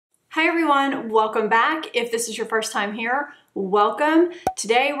Hi everyone, welcome back. If this is your first time here, welcome.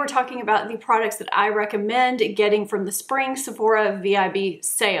 Today we're talking about the products that I recommend getting from the spring Sephora Vib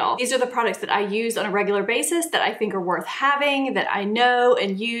sale. These are the products that I use on a regular basis that I think are worth having, that I know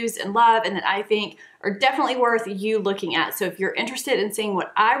and use and love, and that I think are definitely worth you looking at. So if you're interested in seeing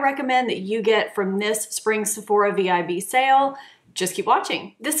what I recommend that you get from this spring Sephora Vib sale, just keep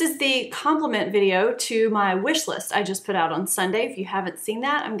watching. This is the complement video to my wish list I just put out on Sunday. If you haven't seen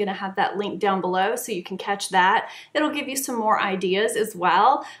that, I'm gonna have that link down below so you can catch that. It'll give you some more ideas as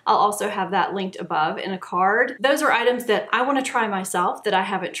well. I'll also have that linked above in a card. Those are items that I wanna try myself that I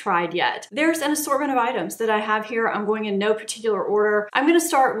haven't tried yet. There's an assortment of items that I have here. I'm going in no particular order. I'm gonna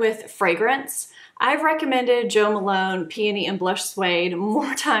start with fragrance. I've recommended Jo Malone Peony and Blush Suede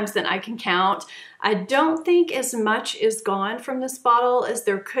more times than I can count. I don't think as much is gone from this bottle as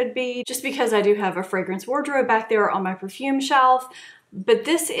there could be, just because I do have a fragrance wardrobe back there on my perfume shelf. But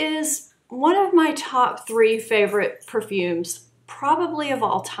this is one of my top 3 favorite perfumes, probably of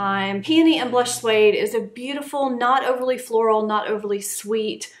all time. Peony and Blush Suede is a beautiful, not overly floral, not overly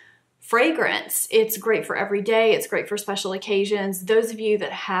sweet fragrance. It's great for every day. It's great for special occasions. Those of you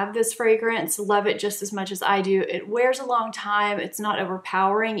that have this fragrance love it just as much as I do. It wears a long time. It's not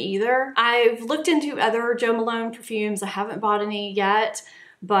overpowering either. I've looked into other Jo Malone perfumes. I haven't bought any yet,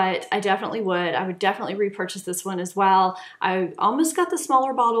 but I definitely would. I would definitely repurchase this one as well. I almost got the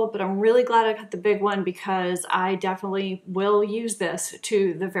smaller bottle, but I'm really glad I got the big one because I definitely will use this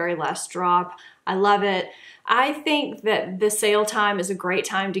to the very last drop. I love it. I think that the sale time is a great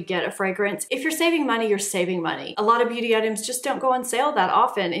time to get a fragrance. If you're saving money, you're saving money. A lot of beauty items just don't go on sale that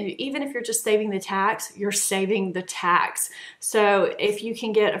often. And even if you're just saving the tax, you're saving the tax. So if you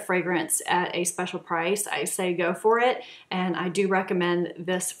can get a fragrance at a special price, I say go for it. And I do recommend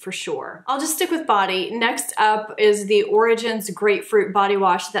this for sure. I'll just stick with body. Next up is the Origins Grapefruit Body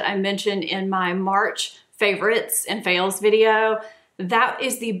Wash that I mentioned in my March favorites and fails video. That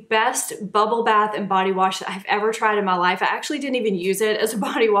is the best bubble bath and body wash that I've ever tried in my life. I actually didn't even use it as a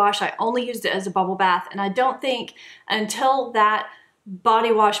body wash. I only used it as a bubble bath. And I don't think until that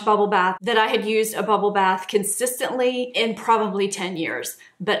body wash bubble bath that I had used a bubble bath consistently in probably 10 years.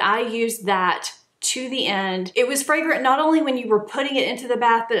 But I used that to the end. It was fragrant not only when you were putting it into the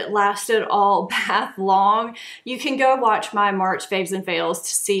bath, but it lasted all bath long. You can go watch my March faves and fails to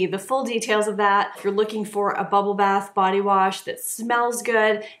see the full details of that. If you're looking for a bubble bath body wash that smells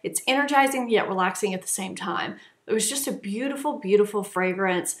good, it's energizing yet relaxing at the same time. It was just a beautiful, beautiful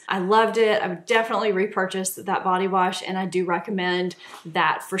fragrance. I loved it. I would definitely repurchase that body wash, and I do recommend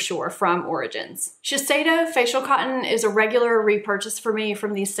that for sure from Origins. Shiseido Facial Cotton is a regular repurchase for me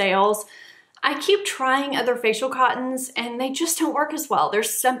from these sales. I keep trying other facial cottons and they just don't work as well. There's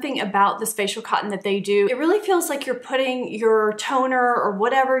something about this facial cotton that they do. It really feels like you're putting your toner or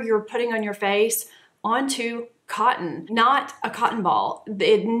whatever you're putting on your face onto cotton, not a cotton ball.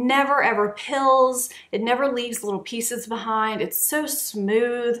 It never ever pills. It never leaves little pieces behind. It's so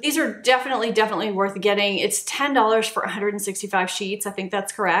smooth. These are definitely worth getting. It's $10 for 165 sheets. I think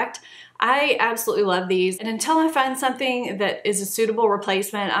that's correct. I absolutely love these. And until I find something that is a suitable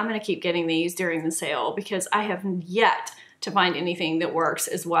replacement, I'm gonna keep getting these during the sale because I have yet to find anything that works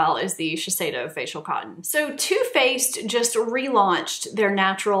as well as the Shiseido Facial Cotton. So Too Faced just relaunched their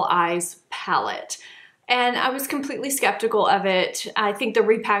Natural Eyes palette. And I was completely skeptical of it. I think the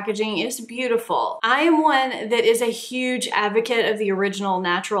repackaging is beautiful. I am one that is a huge advocate of the original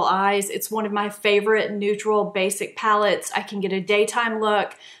Natural Eyes. It's one of my favorite neutral basic palettes. I can get a daytime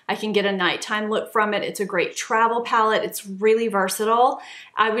look. I can get a nighttime look from it. It's a great travel palette. It's really versatile.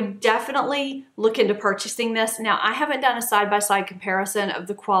 I would definitely look into purchasing this. Now, I haven't done a side-by-side comparison of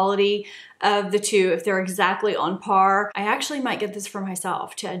the quality of the two, if they're exactly on par. I actually might get this for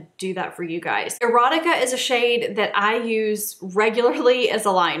myself to do that for you guys. Erotica is a shade that I use regularly as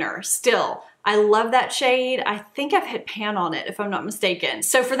a liner still. I love that shade. I think I've hit pan on it if I'm not mistaken.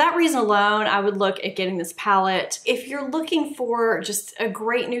 So for that reason alone, I would look at getting this palette. If you're looking for just a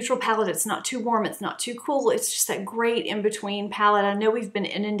great neutral palette, it's not too warm, it's not too cool, it's just that great in-between palette. I know we've been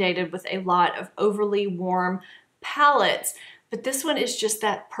inundated with a lot of overly warm palettes, but this one is just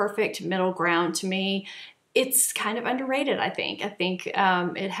that perfect middle ground to me. It's kind of underrated, I think. I think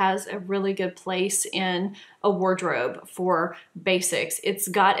it has a really good place in a wardrobe for basics. It's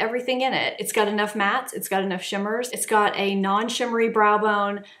got everything in it. It's got enough mattes, it's got enough shimmers, it's got a non-shimmery brow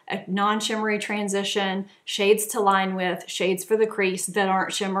bone, a non-shimmery transition, shades to line with, shades for the crease that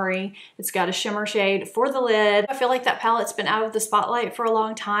aren't shimmery. It's got a shimmer shade for the lid. I feel like that palette's been out of the spotlight for a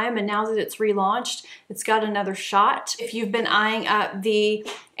long time, and now that it's relaunched, it's got another shot. If you've been eyeing up the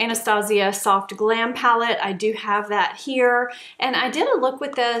Anastasia Soft Glam palette, I do have that here. And I did a look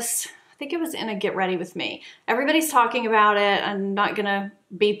with this. I think it was in a Get Ready With Me. Everybody's talking about it. I'm not gonna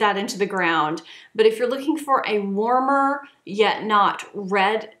beat that into the ground. But if you're looking for a warmer, yet not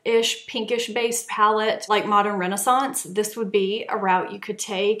reddish, pinkish based palette like Modern Renaissance, this would be a route you could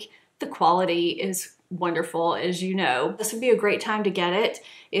take. The quality is wonderful, as you know. This would be a great time to get it.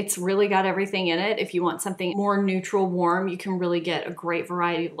 It's really got everything in it. If you want something more neutral, warm, you can really get a great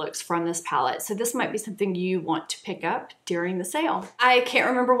variety of looks from this palette. So this might be something you want to pick up during the sale. I can't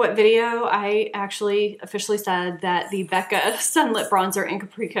remember what video I actually officially said that the Becca Sunlit Bronzer in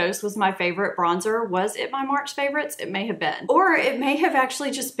Capricos was my favorite bronzer. Was it my March favorites? It may have been. Or it may have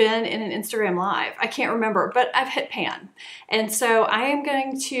actually just been in an Instagram live. I can't remember, but I've hit pan. And so I am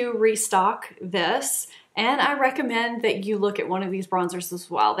going to restock this. And I recommend that you look at one of these bronzers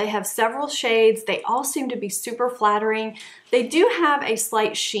as well. They have several shades. They all seem to be super flattering. They do have a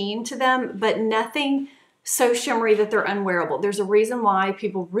slight sheen to them, but nothing so shimmery that they're unwearable. There's a reason why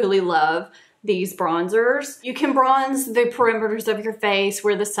people really love these bronzers. You can bronze the perimeters of your face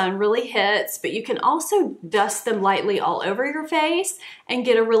where the sun really hits, but you can also dust them lightly all over your face and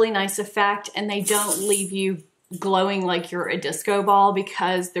get a really nice effect, and they don't leave you glowing like you're a disco ball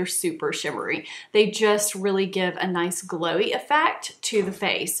because they're super shimmery. They just really give a nice glowy effect to the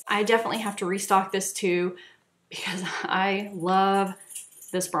face. I definitely have to restock this too because I love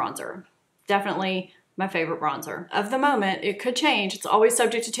this bronzer. Definitely my favorite bronzer. Of the moment, it could change. It's always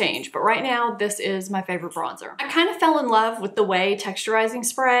subject to change, but right now this is my favorite bronzer. I kind of fell in love with the Way texturizing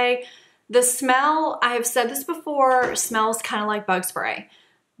spray. The smell, I have said this before, smells kind of like bug spray,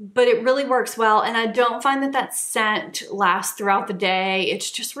 but it really works well, and I don't find that that scent lasts throughout the day.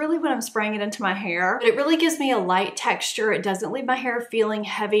 It's just really when I'm spraying it into my hair. But it really gives me a light texture. It doesn't leave my hair feeling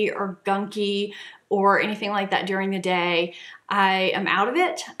heavy or gunky or anything like that during the day. I am out of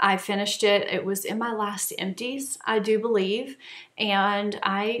it. I finished it. It was in my last empties, I do believe, and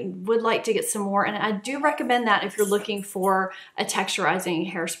I would like to get some more, and I do recommend that if you're looking for a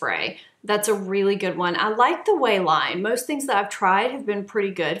texturizing hairspray. That's a really good one. I like the Way line. Most things that I've tried have been pretty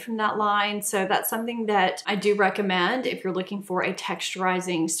good from that line, so that's something that I do recommend if you're looking for a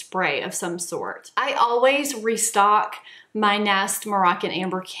texturizing spray of some sort. I always restock my Nest Moroccan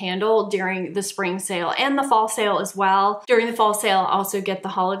Amber candle during the spring sale and the fall sale as well. During the fall sale, I also get the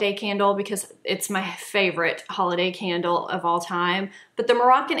holiday candle because it's my favorite holiday candle of all time. But the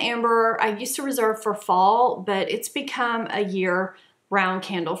Moroccan Amber, I used to reserve for fall, but it's become a year-round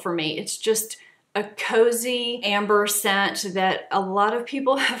candle for me. It's just a cozy amber scent that a lot of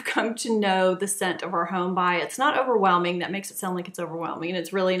people have come to know the scent of our home by. It's not overwhelming. That makes it sound like it's overwhelming, and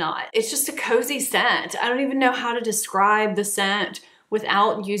it's really not. It's just a cozy scent. I don't even know how to describe the scent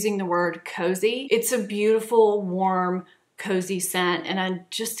without using the word cozy. It's a beautiful, warm, cozy scent, and I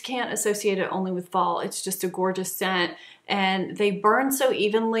just can't associate it only with fall. It's just a gorgeous scent, and they burn so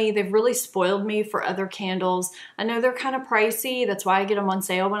evenly. They've really spoiled me for other candles. I know they're kind of pricey. That's why I get them on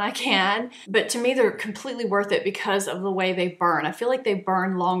sale when I can, but to me they're completely worth it because of the way they burn. I feel like they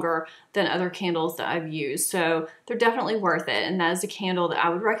burn longer than other candles that I've used, so they're definitely worth it, and that is a candle that I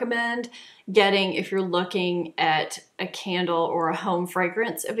would recommend getting if you're looking at a candle or a home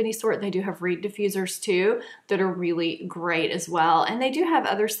fragrance of any sort. They do have reed diffusers too that are really great as well, and they do have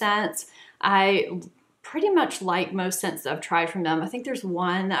other scents. I pretty much like most scents that I've tried from them. I think there's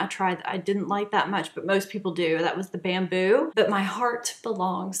one that I tried that I didn't like that much, but most people do. That was the bamboo, but my heart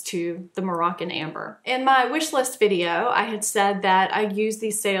belongs to the Moroccan Amber. In my wish list video, I had said that I use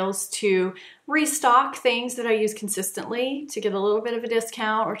these sales to restock things that I use consistently to get a little bit of a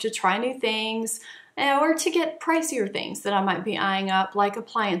discount or to try new things, or to get pricier things that I might be eyeing up, like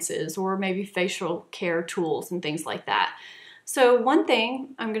appliances or maybe facial care tools and things like that. So one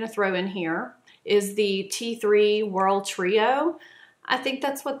thing I'm going to throw in here is the T3 Whirl Trio. I think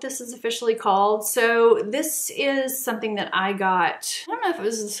that's what this is officially called. So this is something that I got, I don't know if it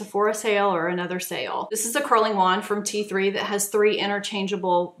was a Sephora sale or another sale. This is a curling wand from T3 that has 3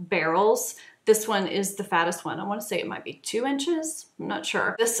 interchangeable barrels. This one is the fattest one. I want to say it might be 2 inches. I'm not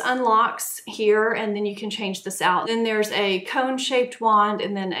sure. This unlocks here and then you can change this out. Then there's a cone-shaped wand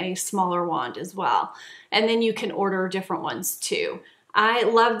and then a smaller wand as well. And then you can order different ones too. I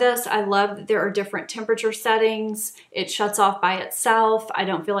love this. I love that there are different temperature settings. It shuts off by itself. I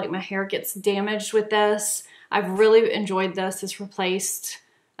don't feel like my hair gets damaged with this. I've really enjoyed this. It's replaced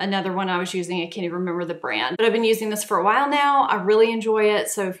another one I was using. I can't even remember the brand, but I've been using this for a while now. I really enjoy it.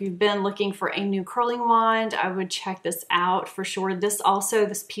 So if you've been looking for a new curling wand, I would check this out for sure. This also,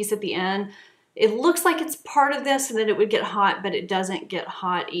 this piece at the end, it looks like it's part of this and that it would get hot, but it doesn't get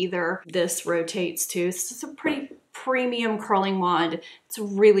hot either. This rotates too. This is a pretty premium curling wand. It's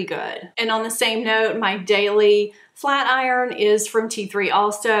really good. And on the same note, my daily flat iron is from T3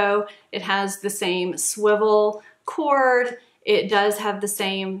 also. It has the same swivel cord. It does have the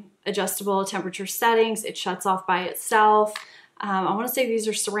same adjustable temperature settings. It shuts off by itself. I want to say these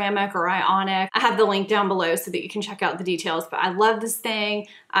are ceramic or ionic. I have the link down below so that you can check out the details, but I love this thing.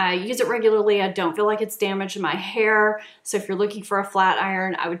 I use it regularly. I don't feel like it's damaged my hair. So if you're looking for a flat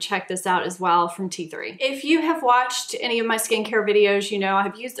iron, I would check this out as well from T3. If you have watched any of my skincare videos, you know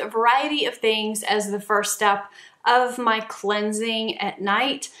I've used a variety of things as the first step of my cleansing at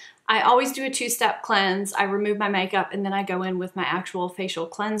night. I always do a two-step cleanse. I remove my makeup and then I go in with my actual facial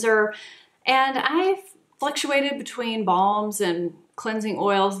cleanser. And I've fluctuated between balms and cleansing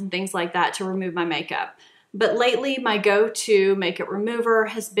oils and things like that to remove my makeup. But lately, my go-to makeup remover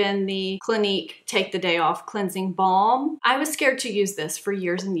has been the Clinique Take the Day Off Cleansing Balm. I was scared to use this for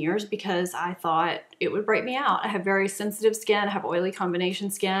years and years because I thought it would break me out. I have very sensitive skin. I have oily combination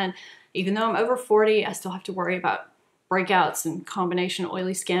skin. Even though I'm over 40, I still have to worry about breakouts and combination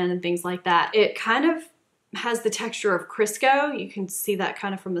oily skin and things like that. It kind of has the texture of Crisco. You can see that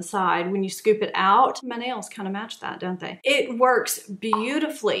kind of from the side. When you scoop it out, my nails kind of match that, don't they? It works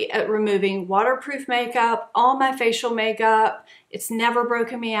beautifully at removing waterproof makeup, all my facial makeup. It's never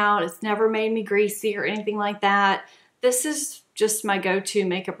broken me out. It's never made me greasy or anything like that. This is just my go-to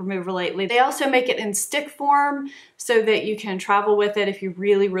makeup remover lately. They also make it in stick form so that you can travel with it if you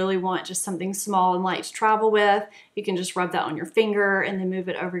really, really want just something small and light to travel with. You can just rub that on your finger and then move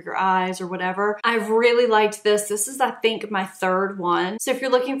it over your eyes or whatever. I've really liked this. This is, I think, my third one. So if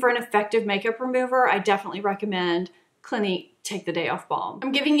you're looking for an effective makeup remover, I definitely recommend Clinique Take the Day Off Balm.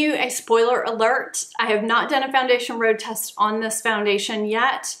 I'm giving you a spoiler alert. I have not done a foundation road test on this foundation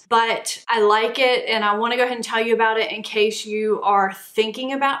yet, but I like it and I want to go ahead and tell you about it in case you are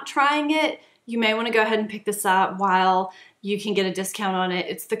thinking about trying it. You may want to go ahead and pick this up while you can get a discount on it.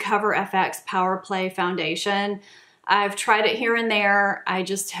 It's the Cover FX Power Play Foundation. I've tried it here and there. I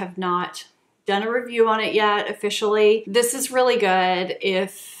just have not done a review on it yet officially. This is really good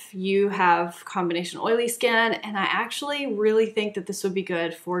if you have combination oily skin, and I actually really think that this would be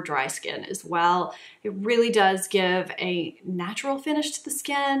good for dry skin as well. It really does give a natural finish to the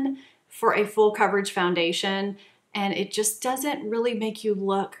skin for a full coverage foundation, and it just doesn't really make you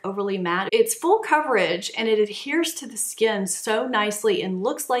look overly matte. It's full coverage and it adheres to the skin so nicely and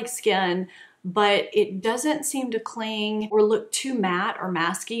looks like skin, but it doesn't seem to cling or look too matte or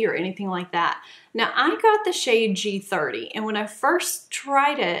masky or anything like that. Now, I got the shade G30, and when I first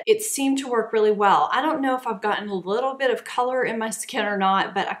tried it, it seemed to work really well. I don't know if I've gotten a little bit of color in my skin or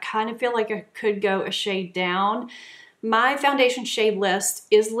not, but I kind of feel like I could go a shade down. My foundation shade list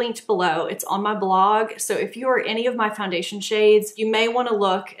is linked below. It's on my blog. So if you are any of my foundation shades, you may want to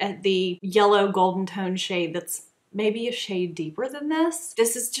look at the yellow golden tone shade that's maybe a shade deeper than this.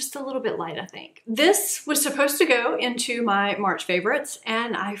 This is just a little bit light, I think. This was supposed to go into my March favorites,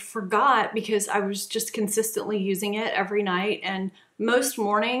 and I forgot because I was just consistently using it every night and most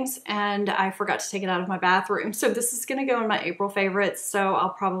mornings, and I forgot to take it out of my bathroom. So this is gonna go in my April favorites, so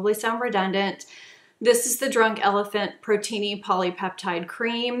I'll probably sound redundant. This is the Drunk Elephant Protini Polypeptide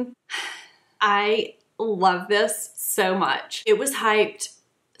Cream. I love this so much. It was hyped,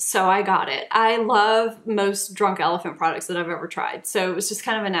 so I got it. I love most Drunk Elephant products that I've ever tried, so it was just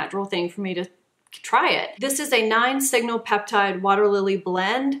kind of a natural thing for me to try it. This is a 9-signal peptide water lily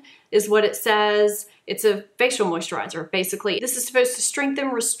blend is what it says. It's a facial moisturizer, basically. This is supposed to strengthen,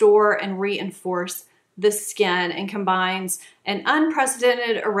 restore, and reinforce the skin and combines an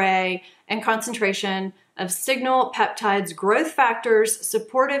unprecedented array and concentration of signal peptides, growth factors,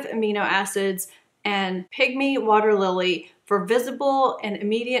 supportive amino acids, and pygmy water lily for visible and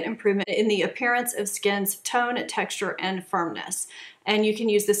immediate improvement in the appearance of skin's tone, texture, and firmness. And you can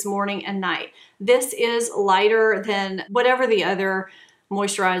use this morning and night. This is lighter than whatever the other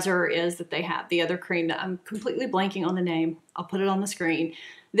moisturizer is that they have, the other cream that I'm completely blanking on the name. I'll put it on the screen.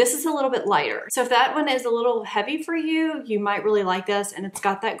 This is a little bit lighter. So if that one is a little heavy for you, you might really like this, and it's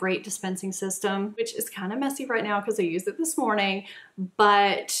got that great dispensing system, which is kind of messy right now because I used it this morning,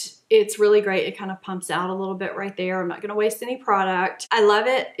 but it's really great. It kind of pumps out a little bit right there. I'm not gonna waste any product. I love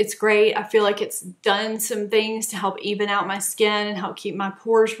it. It's great. I feel like it's done some things to help even out my skin and help keep my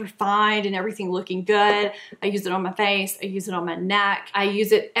pores refined and everything looking good. I use it on my face. I use it on my neck. I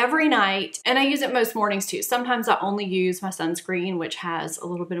use it every night, and I use it most mornings too. Sometimes I only use my sunscreen, which has a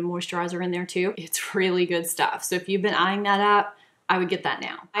little bit of moisturizer in there too. It's really good stuff. So if you've been eyeing that up, I would get that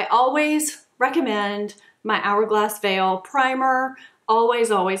now. I always recommend my Hourglass Veil Primer.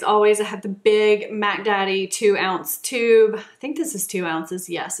 Always, always, always. I have the big Mac Daddy 2-ounce tube. I think this is 2 ounces.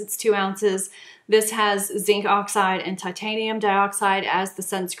 Yes, it's 2 ounces. This has zinc oxide and titanium dioxide as the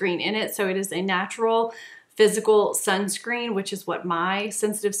sunscreen in it, so it is a natural physical sunscreen, which is what my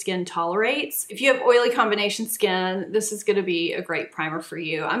sensitive skin tolerates. If you have oily combination skin, this is gonna be a great primer for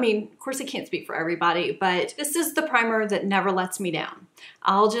you. I mean, of course I can't speak for everybody, but this is the primer that never lets me down.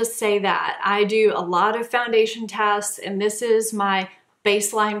 I'll just say that. I do a lot of foundation tests, and this is my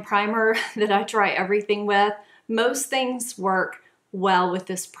baseline primer that I try everything with. Most things work well with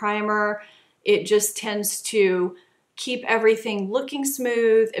this primer. It just tends to keep everything looking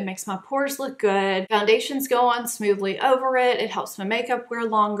smooth. It makes my pores look good. Foundations go on smoothly over it. It helps my makeup wear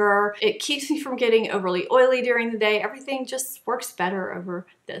longer. It keeps me from getting overly oily during the day. Everything just works better over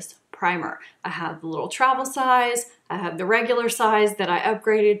this primer. I have the little travel size. I have the regular size that I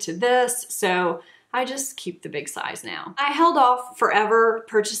upgraded to this. So I just keep the big size now. I held off forever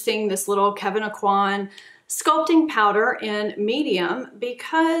purchasing this little Kevyn Aucoin sculpting powder in medium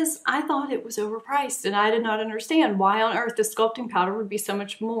because I thought it was overpriced, and I did not understand why on earth the sculpting powder would be so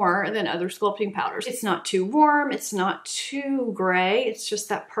much more than other sculpting powders. It's not too warm, it's not too gray, it's just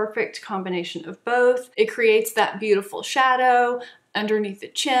that perfect combination of both. It creates that beautiful shadow underneath the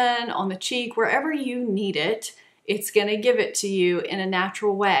chin, on the cheek, wherever you need it. It's gonna give it to you in a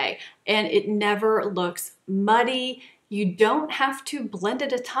natural way, and it never looks muddy. You don't have to blend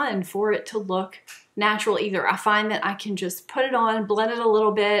it a ton for it to look natural either. I find that I can just put it on, blend it a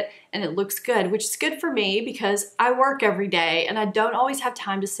little bit, and it looks good, which is good for me because I work every day and I don't always have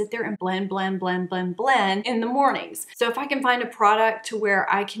time to sit there and blend in the mornings. So if I can find a product to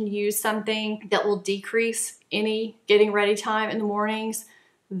where I can use something that will decrease any getting ready time in the mornings,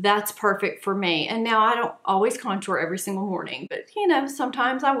 that's perfect for me. And now I don't always contour every single morning, but you know,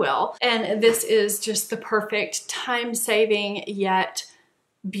 sometimes I will. And this is just the perfect time-saving yet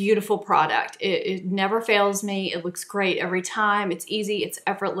beautiful product. It never fails me. It looks great every time. It's easy, it's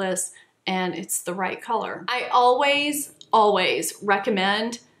effortless, and it's the right color. I always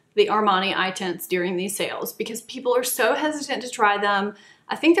recommend the Armani eye tints during these sales because people are so hesitant to try them.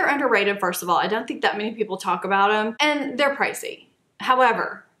 I think they're underrated, first of all. I don't think that many people talk about them, and they're pricey.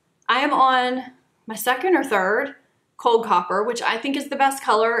 However, I am on my second or third Cold Copper, which I think is the best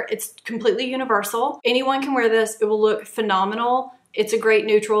color. It's completely universal. Anyone can wear this. It will look phenomenal. It's a great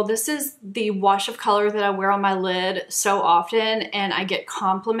neutral. This is the wash of color that I wear on my lid so often, and I get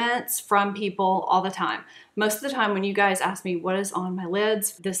compliments from people all the time. Most of the time when you guys ask me what is on my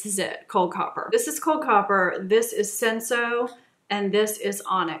lids, this is it, Cold Copper. This is Cold Copper, this is Senso, and this is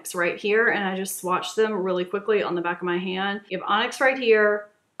Onyx right here, and I just swatched them really quickly on the back of my hand. You have Onyx right here,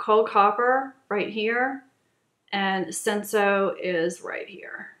 Cold Copper right here, and Senso is right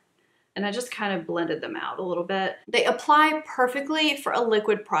here. And I just kind of blended them out a little bit. They apply perfectly for a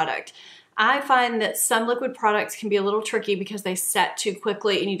liquid product. I find that some liquid products can be a little tricky because they set too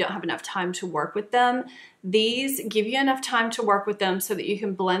quickly and you don't have enough time to work with them. These give you enough time to work with them so that you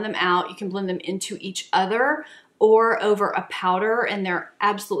can blend them out. You can blend them into each other or over a powder, and they're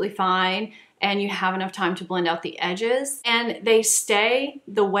absolutely fine. And you have enough time to blend out the edges. And they stay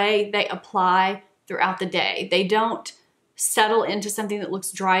the way they apply throughout the day. They don't settle into something that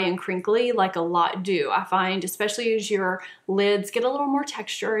looks dry and crinkly like a lot do. I find, especially as your lids get a little more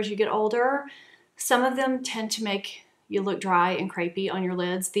texture as you get older, some of them tend to make you look dry and crepey on your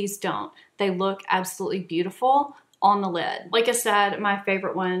lids. These don't. They look absolutely beautiful on the lid. Like I said, my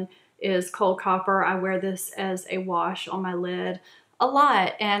favorite one is Cold Copper. I wear this as a wash on my lid a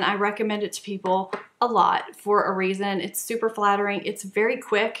lot, and I recommend it to people a lot for a reason. It's super flattering. It's very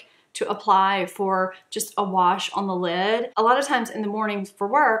quick to apply for just a wash on the lid. A lot of times in the mornings for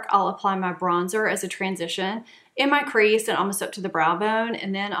work, I'll apply my bronzer as a transition in my crease and almost up to the brow bone,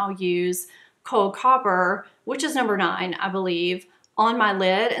 and then I'll use Cold Copper, which is number 9, I believe, on my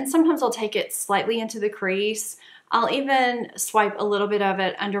lid, and sometimes I'll take it slightly into the crease. I'll even swipe a little bit of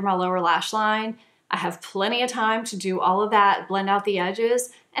it under my lower lash line. I have plenty of time to do all of that, blend out the edges,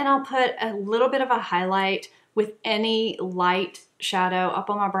 and I'll put a little bit of a highlight with any light shadow up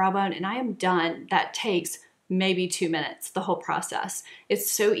on my brow bone, and I am done. That takes maybe 2 minutes, the whole process. It's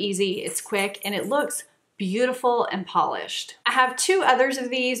so easy, it's quick, and it looks beautiful and polished. I have 2 others of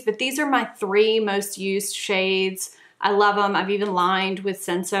these, but these are my 3 most used shades. I love them. I've even lined with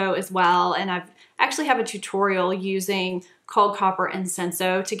Senso as well, and I've actually have a tutorial using Cold Copper and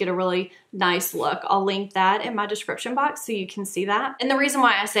Senso to get a really nice look. I'll link that in my description box so you can see that. And the reason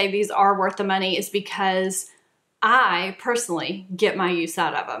why I say these are worth the money is because I personally get my use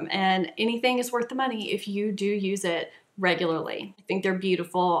out of them, and anything is worth the money if you do use it regularly. I think they're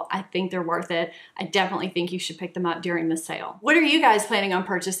beautiful. I think they're worth it. I definitely think you should pick them up during the sale. What are you guys planning on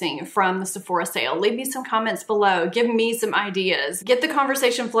purchasing from the Sephora sale? Leave me some comments below. Give me some ideas. Get the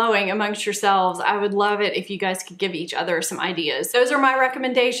conversation flowing amongst yourselves. I would love it if you guys could give each other some ideas. Those are my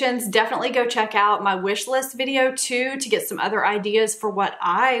recommendations. Definitely go check out my wish list video too to get some other ideas for what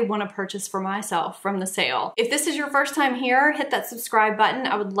I want to purchase for myself from the sale. If this is your first time here, hit that subscribe button.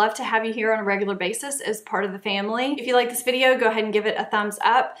 I would love to have you here on a regular basis as part of the family. If you like this video, go ahead and give it a thumbs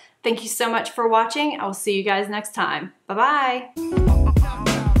up. Thank you so much for watching. I will see you guys next time. Bye-bye.